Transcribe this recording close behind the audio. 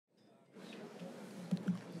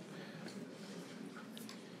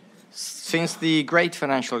Since the great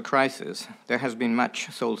financial crisis, there has been much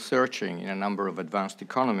soul-searching in a number of advanced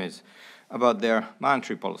economies about their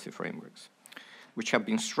monetary policy frameworks, which have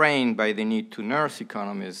been strained by the need to nurse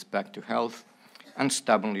economies back to health and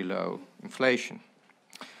stubbornly low inflation.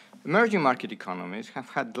 Emerging market economies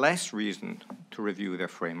have had less reason to review their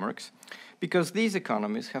frameworks because these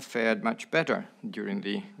economies have fared much better during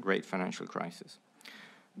the great financial crisis.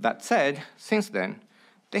 That said, since then,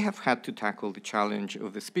 they have had to tackle the challenge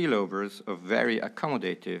of the spillovers of very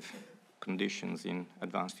accommodative conditions in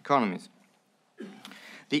advanced economies.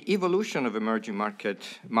 The evolution of emerging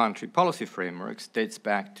market monetary policy frameworks dates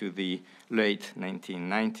back to the late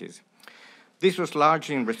 1990s. This was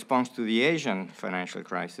largely in response to the Asian financial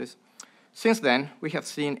crisis. Since then, we have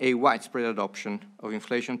seen a widespread adoption of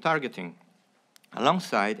inflation targeting,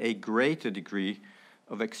 alongside a greater degree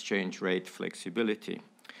of exchange rate flexibility.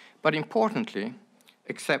 But importantly,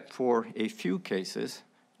 except for a few cases,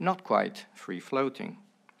 not quite free-floating,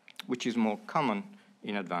 which is more common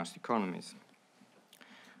in advanced economies.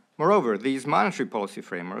 Moreover, these monetary policy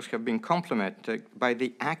frameworks have been complemented by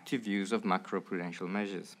the active use of macroprudential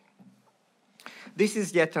measures. This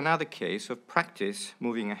is yet another case of practice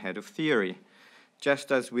moving ahead of theory,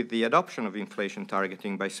 just as with the adoption of inflation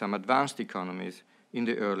targeting by some advanced economies in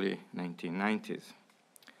the early 1990s.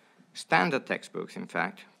 Standard textbooks, in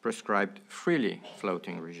fact, prescribed freely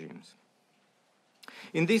floating regimes.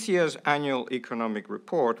 In this year's annual economic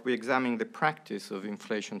report, we examine the practice of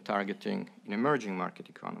inflation targeting in emerging market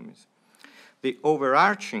economies. The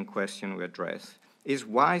overarching question we address is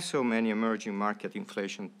why so many emerging market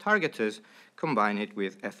inflation targeters combine it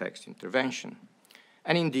with FX intervention,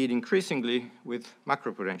 and indeed increasingly with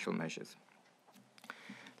macroprudential measures.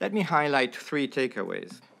 Let me highlight three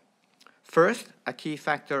takeaways. First, a key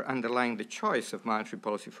factor underlying the choice of monetary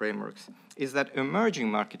policy frameworks is that emerging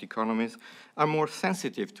market economies are more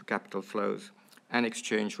sensitive to capital flows and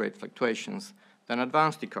exchange rate fluctuations than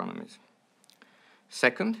advanced economies.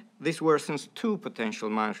 Second, this worsens two potential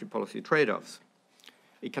monetary policy trade-offs.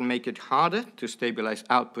 It can make it harder to stabilize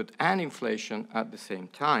output and inflation at the same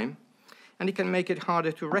time, and it can make it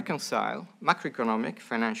harder to reconcile macroeconomic,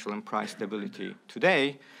 financial, and price stability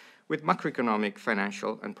today with macroeconomic,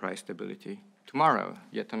 financial, and price stability tomorrow,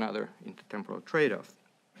 yet another intertemporal trade-off.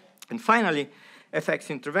 And finally, FX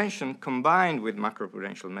intervention combined with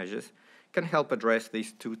macroprudential measures can help address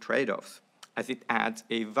these two trade-offs, as it adds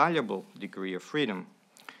a valuable degree of freedom.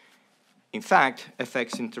 In fact,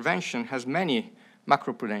 FX intervention has many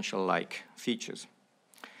macroprudential-like features.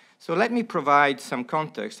 So let me provide some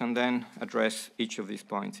context and then address each of these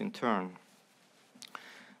points in turn.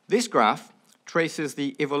 This graph traces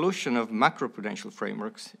the evolution of macroprudential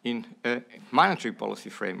frameworks in monetary policy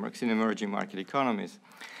frameworks in emerging market economies.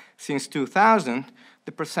 Since 2000,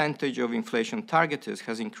 the percentage of inflation targeters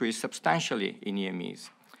has increased substantially in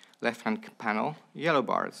EMEs. Left-hand panel, yellow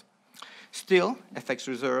bars. Still, FX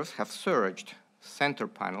reserves have surged, center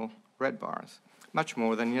panel, red bars, much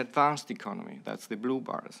more than in advanced economy, that's the blue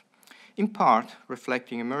bars, in part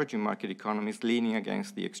reflecting emerging market economies leaning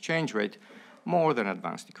against the exchange rate more than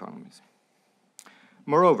advanced economies.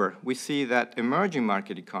 Moreover, we see that emerging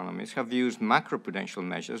market economies have used macroprudential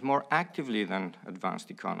measures more actively than advanced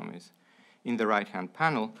economies. In the right-hand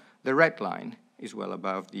panel, the red line is well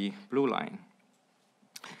above the blue line.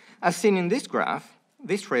 As seen in this graph,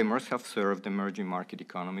 these frameworks have served emerging market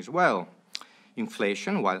economies well.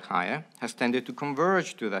 Inflation, while higher, has tended to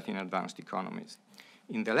converge to that in advanced economies.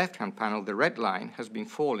 In the left-hand panel, the red line has been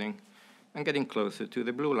falling and getting closer to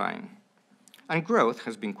the blue line. And growth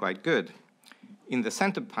has been quite good. In the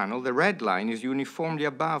center panel, the red line is uniformly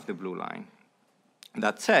above the blue line.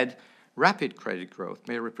 That said, rapid credit growth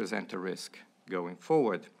may represent a risk going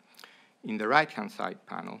forward. In the right-hand side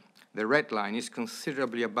panel, the red line is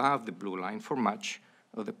considerably above the blue line for much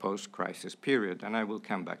of the post-crisis period, and I will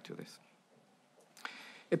come back to this.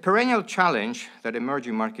 A perennial challenge that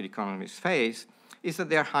emerging market economies face is that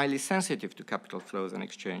they are highly sensitive to capital flows and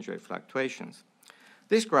exchange rate fluctuations.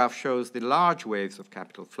 This graph shows the large waves of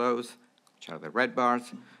capital flows, which are the red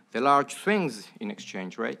bars, the large swings in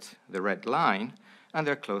exchange rates, the red line, and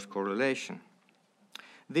their close correlation.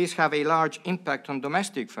 These have a large impact on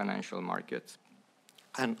domestic financial markets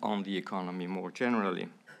and on the economy more generally.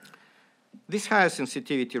 This higher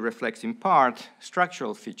sensitivity reflects in part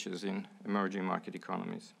structural features in emerging market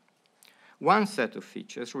economies. One set of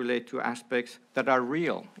features relate to aspects that are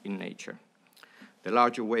real in nature: the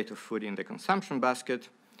larger weight of food in the consumption basket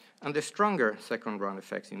and the stronger second-round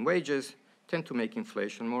effects in wages tend to make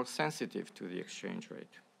inflation more sensitive to the exchange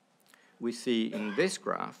rate. We see in this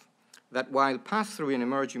graph that while pass-through in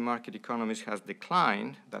emerging market economies has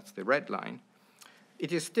declined, that's the red line,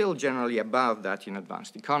 it is still generally above that in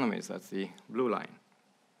advanced economies. That's the blue line.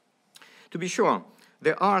 To be sure,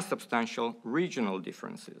 there are substantial regional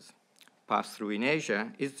differences. Pass-through in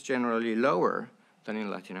Asia is generally lower than in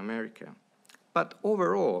Latin America. But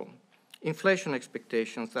overall, inflation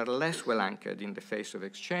expectations are less well anchored in the face of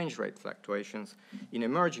exchange rate fluctuations in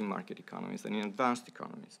emerging market economies than in advanced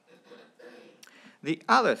economies. The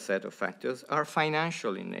other set of factors are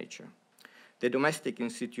financial in nature. The domestic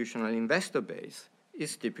institutional investor base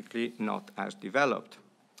is typically not as developed.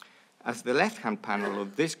 As the left-hand panel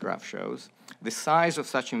of this graph shows, the size of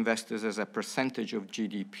such investors as a percentage of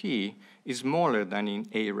GDP is smaller than in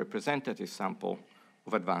a representative sample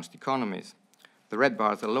of advanced economies. The red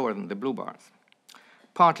bars are lower than the blue bars.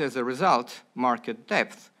 Partly as a result, market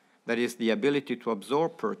depth, that is, the ability to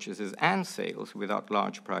absorb purchases and sales without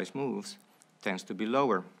large price moves, tends to be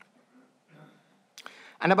lower.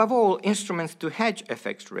 And above all, instruments to hedge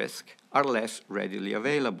FX risk are less readily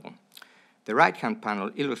available. The right-hand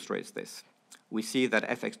panel illustrates this. We see that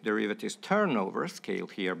FX derivatives turnover,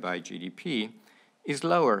 scaled here by GDP, is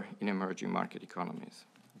lower in emerging market economies.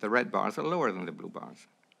 The red bars are lower than the blue bars.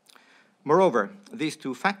 Moreover, these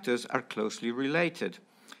two factors are closely related.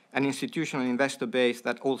 An institutional investor base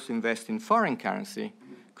that also invests in foreign currency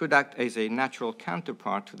could act as a natural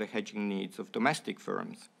counterpart to the hedging needs of domestic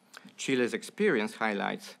firms. Chile's experience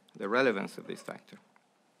highlights the relevance of this factor.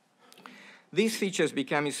 These features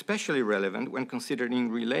become especially relevant when considered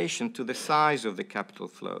in relation to the size of the capital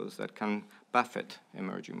flows that can buffet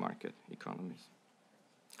emerging market economies.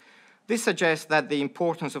 This suggests that the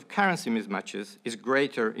importance of currency mismatches is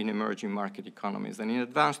greater in emerging market economies than in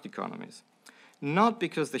advanced economies. Not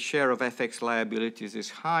because the share of FX liabilities is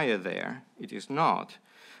higher there, it is not,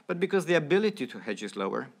 but because the ability to hedge is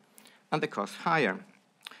lower and the cost higher.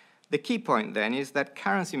 The key point then is that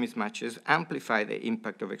currency mismatches amplify the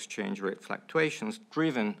impact of exchange rate fluctuations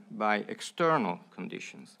driven by external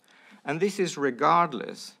conditions. And this is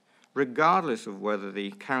regardless of whether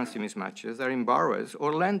the currency mismatches are in borrowers'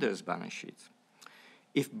 or lenders' balance sheets.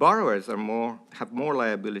 If borrowers have more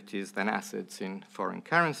liabilities than assets in foreign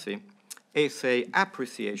currency, say,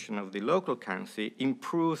 appreciation of the local currency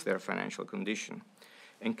improves their financial condition,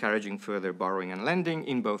 encouraging further borrowing and lending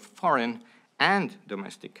in both foreign and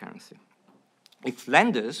domestic currency. If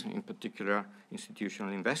lenders, in particular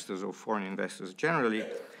institutional investors or foreign investors generally,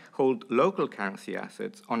 hold local currency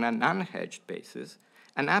assets on an unhedged basis,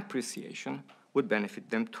 an appreciation would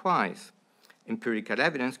benefit them twice. Empirical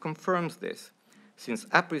evidence confirms this. Since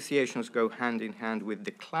appreciations go hand in hand with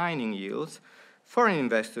declining yields, foreign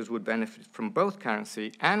investors would benefit from both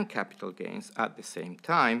currency and capital gains at the same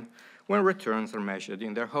time when returns are measured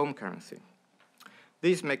in their home currency.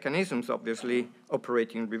 These mechanisms obviously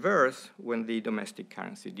operate in reverse when the domestic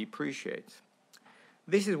currency depreciates.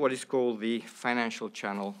 This is what is called the financial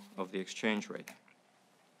channel of the exchange rate.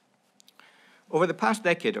 Over the past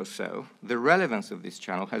decade or so, the relevance of this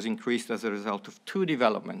channel has increased as a result of two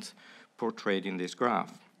developments portrayed in this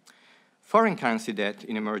graph. Foreign currency debt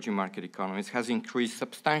in emerging market economies has increased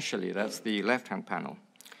substantially, that's the left-hand panel.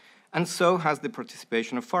 And so has the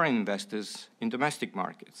participation of foreign investors in domestic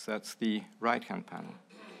markets. That's the right-hand panel.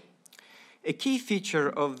 A key feature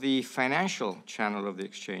of the financial channel of the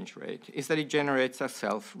exchange rate is that it generates a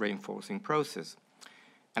self-reinforcing process.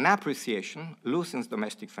 An appreciation loosens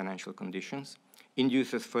domestic financial conditions,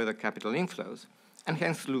 induces further capital inflows, and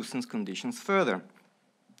hence loosens conditions further.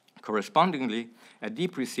 Correspondingly, a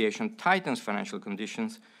depreciation tightens financial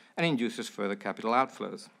conditions and induces further capital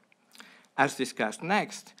outflows. As discussed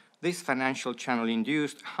next, this financial channel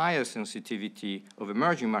induced higher sensitivity of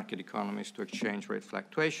emerging market economies to exchange rate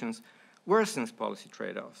fluctuations worsens policy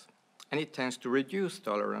trade-offs, and it tends to reduce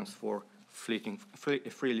tolerance for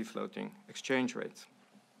freely floating exchange rates.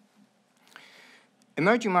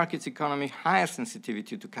 Emerging markets economy higher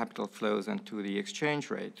sensitivity to capital flows and to the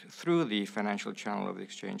exchange rate through the financial channel of the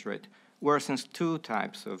exchange rate worsens two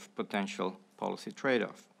types of potential policy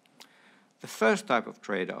trade-off. The first type of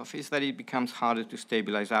trade-off is that it becomes harder to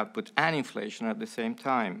stabilize output and inflation at the same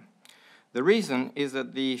time. The reason is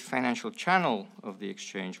that the financial channel of the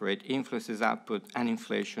exchange rate influences output and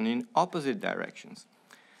inflation in opposite directions.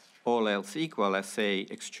 All else equal, as say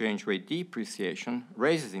exchange rate depreciation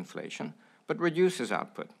raises inflation but reduces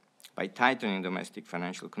output by tightening domestic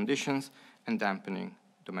financial conditions and dampening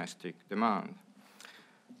domestic demand.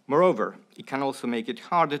 Moreover, it can also make it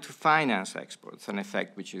harder to finance exports, an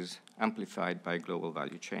effect which is amplified by global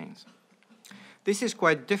value chains. This is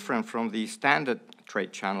quite different from the standard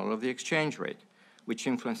trade channel of the exchange rate, which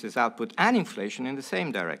influences output and inflation in the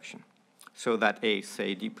same direction, so that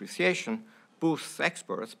say, depreciation boosts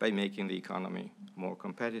exports by making the economy more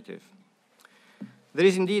competitive. There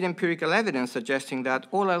is indeed empirical evidence suggesting that,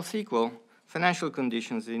 all else equal, financial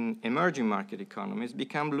conditions in emerging market economies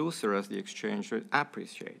become looser as the exchange rate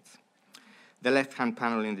appreciates. The left-hand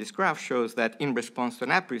panel in this graph shows that in response to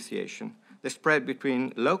an appreciation, the spread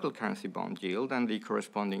between local currency bond yield and the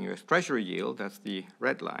corresponding US Treasury yield, that's the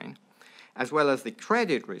red line, as well as the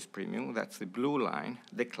credit risk premium, that's the blue line,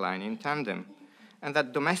 decline in tandem, and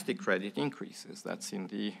that domestic credit increases, that's in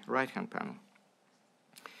the right-hand panel.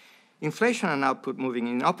 Inflation and output moving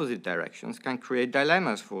in opposite directions can create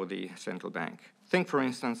dilemmas for the central bank. Think, for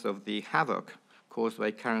instance, of the havoc caused by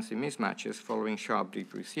currency mismatches following sharp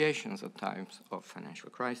depreciations at times of financial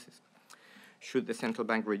crisis. Should the central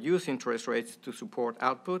bank reduce interest rates to support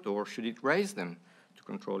output, or should it raise them to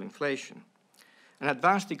control inflation? An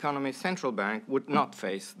advanced economy central bank would not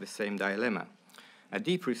face the same dilemma. A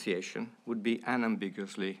depreciation would be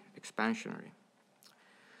unambiguously expansionary.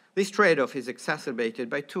 This trade-off is exacerbated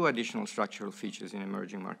by two additional structural features in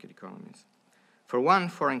emerging market economies. For one,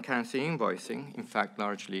 foreign currency invoicing, in fact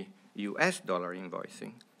largely US dollar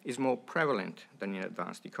invoicing, is more prevalent than in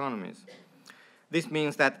advanced economies. This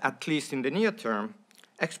means that, at least in the near term,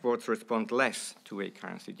 exports respond less to a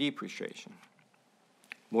currency depreciation.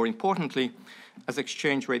 More importantly, as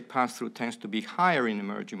exchange rate pass-through tends to be higher in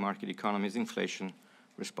emerging market economies, inflation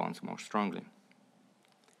responds more strongly.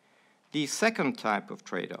 The second type of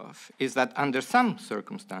trade-off is that under some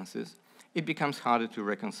circumstances, it becomes harder to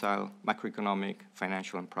reconcile macroeconomic,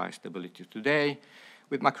 financial, and price stability today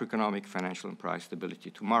with macroeconomic, financial, and price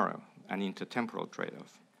stability tomorrow, an intertemporal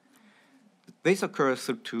trade-off. This occurs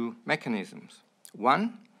through two mechanisms.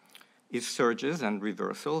 One is surges and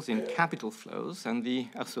reversals in capital flows and the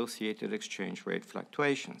associated exchange rate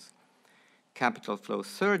fluctuations. Capital flow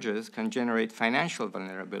surges can generate financial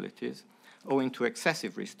vulnerabilities owing to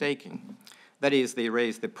excessive risk-taking. That is, they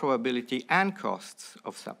raise the probability and costs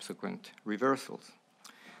of subsequent reversals.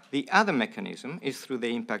 The other mechanism is through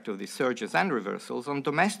the impact of the surges and reversals on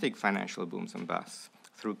domestic financial booms and busts,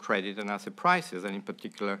 through credit and asset prices, and in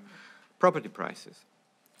particular, property prices.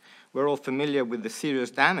 We're all familiar with the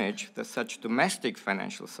serious damage that such domestic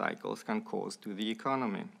financial cycles can cause to the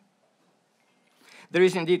economy. There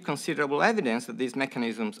is indeed considerable evidence that these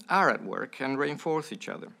mechanisms are at work and reinforce each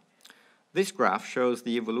other. This graph shows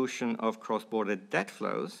the evolution of cross-border debt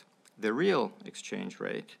flows, the real exchange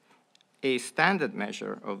rate, a standard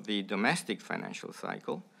measure of the domestic financial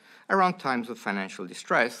cycle, around times of financial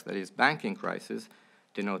distress, that is banking crisis,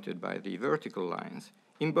 denoted by the vertical lines,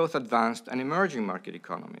 in both advanced and emerging market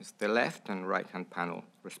economies, the left and right-hand panel,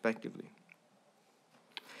 respectively.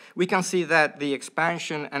 We can see that the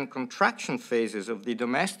expansion and contraction phases of the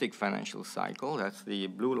domestic financial cycle, that's the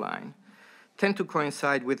blue line, tend to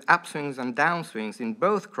coincide with upswings and downswings in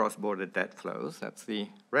both cross-border debt flows, that's the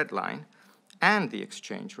red line, and the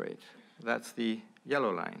exchange rate, that's the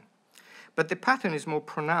yellow line. But the pattern is more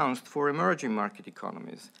pronounced for emerging market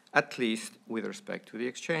economies, at least with respect to the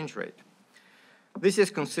exchange rate. This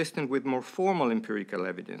is consistent with more formal empirical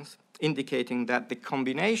evidence, indicating that the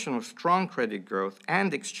combination of strong credit growth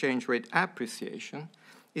and exchange rate appreciation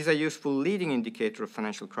is a useful leading indicator of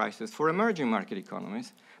financial crisis for emerging market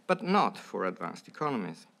economies, but not for advanced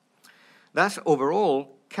economies. Thus,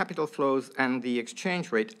 overall, capital flows and the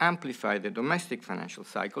exchange rate amplify the domestic financial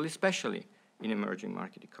cycle, especially in emerging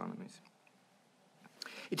market economies.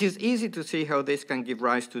 It is easy to see how this can give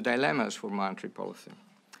rise to dilemmas for monetary policy.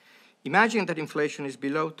 Imagine that inflation is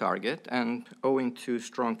below target, and owing to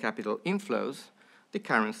strong capital inflows, the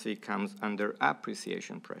currency comes under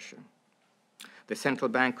appreciation pressure. The central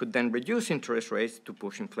bank could then reduce interest rates to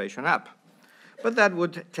push inflation up, but that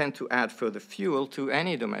would tend to add further fuel to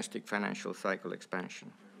any domestic financial cycle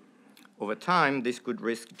expansion. Over time, this could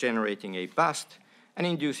risk generating a bust and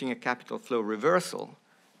inducing a capital flow reversal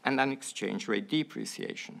and an exchange rate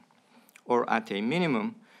depreciation, or at a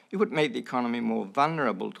minimum, it would make the economy more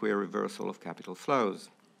vulnerable to a reversal of capital flows.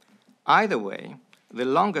 Either way, the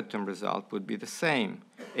longer-term result would be the same,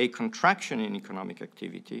 a contraction in economic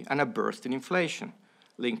activity and a burst in inflation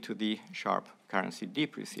linked to the sharp currency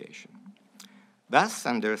depreciation. Thus,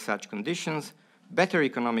 under such conditions, better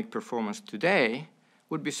economic performance today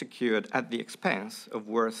would be secured at the expense of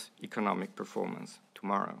worse economic performance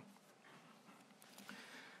tomorrow.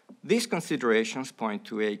 These considerations point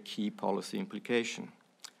to a key policy implication.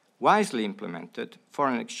 Wisely implemented,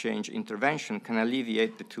 foreign exchange intervention can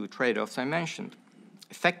alleviate the two trade-offs I mentioned.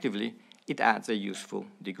 Effectively, it adds a useful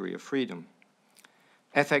degree of freedom.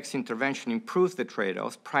 FX intervention improves the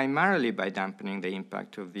trade-offs primarily by dampening the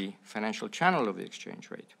impact of the financial channel of the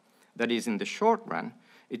exchange rate. That is, in the short run,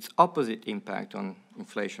 its opposite impact on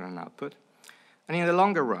inflation and output, and in the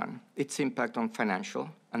longer run, its impact on financial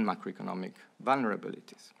and macroeconomic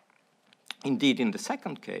vulnerabilities. Indeed, in the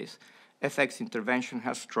second case, FX intervention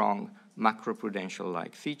has strong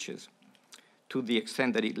macroprudential-like features. To the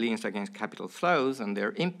extent that it leans against capital flows and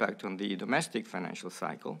their impact on the domestic financial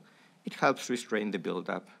cycle, it helps restrain the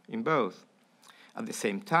buildup in both. At the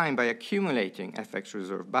same time, by accumulating FX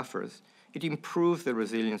reserve buffers, it improves the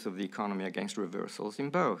resilience of the economy against reversals in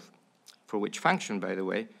both, for which function, by the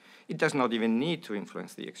way, it does not even need to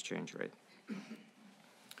influence the exchange rate.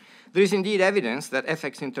 There is indeed evidence that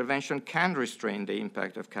FX intervention can restrain the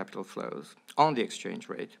impact of capital flows on the exchange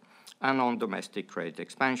rate and on domestic credit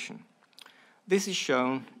expansion. This is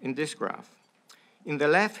shown in this graph. In the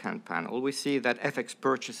left-hand panel, we see that FX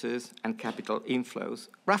purchases and capital inflows,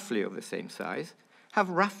 roughly of the same size, have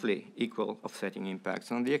roughly equal offsetting impacts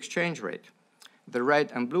on the exchange rate. The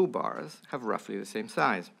red and blue bars have roughly the same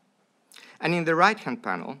size. And in the right-hand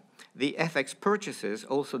panel, the FX purchases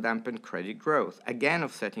also dampen credit growth, again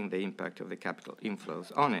offsetting the impact of the capital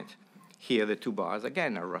inflows on it. Here, the two bars,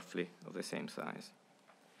 again, are roughly of the same size.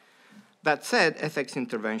 That said, FX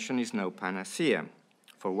intervention is no panacea.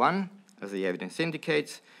 For one, as the evidence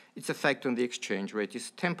indicates, its effect on the exchange rate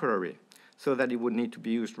is temporary, so that it would need to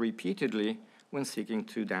be used repeatedly when seeking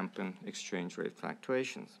to dampen exchange rate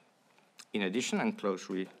fluctuations. In addition, and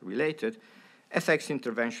closely related, FX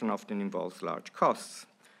intervention often involves large costs,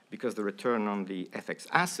 because the return on the FX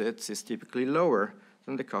assets is typically lower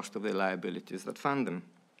than the cost of the liabilities that fund them.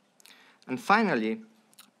 And finally,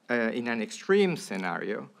 in an extreme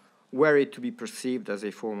scenario, were it to be perceived as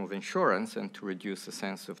a form of insurance and to reduce the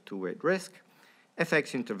sense of two-way risk,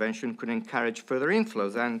 FX intervention could encourage further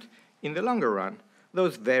inflows and, in the longer run,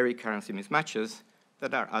 those very currency mismatches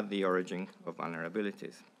that are at the origin of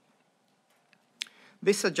vulnerabilities.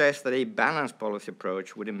 This suggests that a balanced policy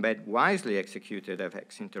approach would embed wisely executed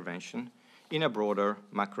FX intervention in a broader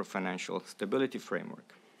macro-financial stability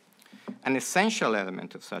framework. An essential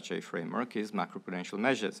element of such a framework is macroprudential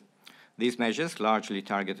measures. These measures, largely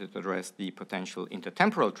targeted to address the potential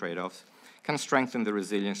intertemporal trade-offs, can strengthen the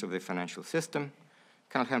resilience of the financial system,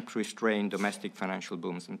 can help restrain domestic financial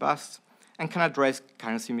booms and busts, and can address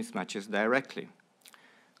currency mismatches directly.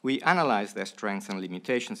 We analyzed their strengths and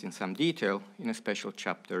limitations in some detail in a special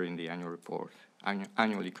chapter in the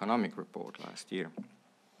annual economic report last year.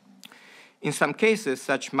 In some cases,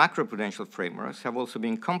 such macroprudential frameworks have also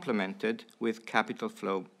been complemented with capital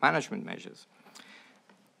flow management measures,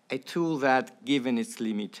 a tool that, given its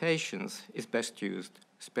limitations, is best used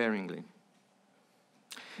sparingly.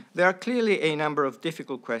 There are clearly a number of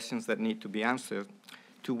difficult questions that need to be answered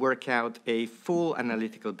to work out a full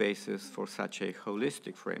analytical basis for such a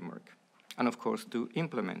holistic framework, and of course to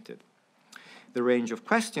implement it. The range of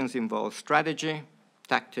questions involves strategy,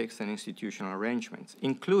 tactics, and institutional arrangements,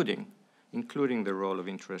 including the role of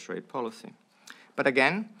interest rate policy. But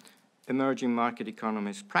again, emerging market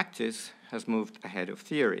economists' practice has moved ahead of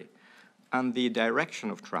theory, and the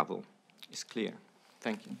direction of travel is clear.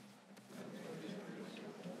 Thank you.